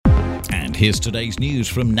here's today's news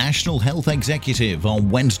from National Health Executive on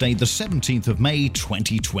Wednesday, the 17th of May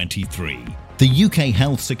 2023. The UK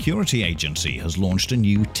Health Security Agency has launched a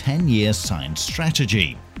new 10-year science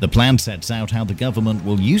strategy. The plan sets out how the government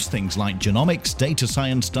will use things like genomics, data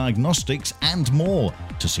science, diagnostics, and more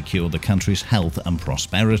to secure the country's health and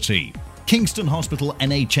prosperity. Kingston Hospital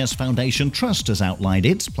NHS Foundation Trust has outlined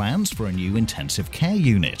its plans for a new intensive care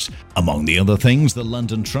unit. Among the other things the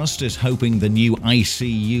London Trust is hoping the new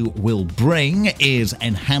ICU will bring is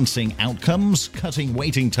enhancing outcomes, cutting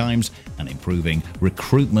waiting times, and improving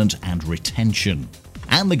recruitment and retention.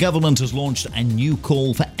 And the government has launched a new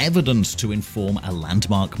call for evidence to inform a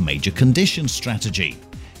landmark major condition strategy.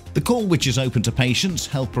 The call, which is open to patients,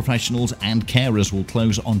 health professionals and carers, will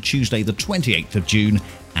close on Tuesday the 28th of June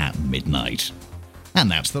at midnight.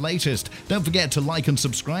 And that's the latest. Don't forget to like and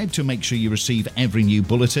subscribe to make sure you receive every new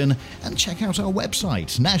bulletin, and check out our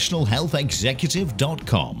website,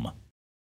 nationalhealthexecutive.com.